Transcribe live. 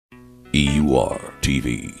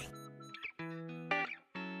EURTV.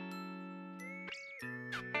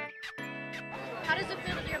 How does it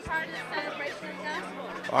feel to be a part of this celebration of gospel?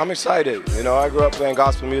 I'm excited. You know, I grew up playing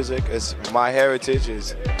gospel music. It's my heritage,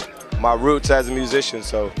 it's my roots as a musician,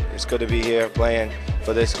 so it's good to be here playing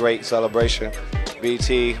for this great celebration.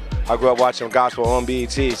 BET, I grew up watching gospel on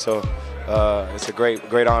BET, so it's a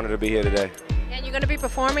great honor to be here today. And you're going to be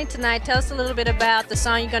performing tonight. Tell us a little bit about the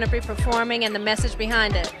song you're going to be performing and the message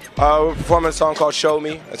behind it. We're performing a song called Show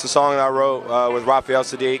Me. It's a song that I wrote with Raphael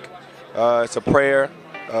Sadiq. It's a prayer,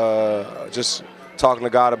 just talking to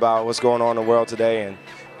God about what's going on in the world today and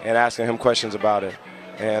asking him questions about it.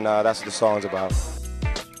 And that's what the song's about.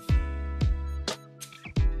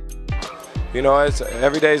 You know,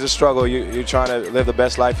 every day is a struggle. You're trying to live the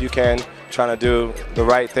best life you can, trying to do the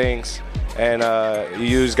right things, and you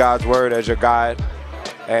use God's word as your guide,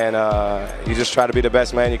 and you just try to be the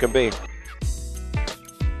best man you can be.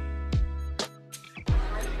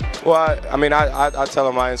 Well, I tell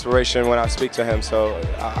him my inspiration when I speak to him, so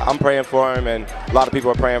I'm praying for him, and a lot of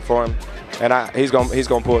people are praying for him, and he's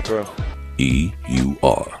gonna pull it through.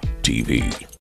 EURTV.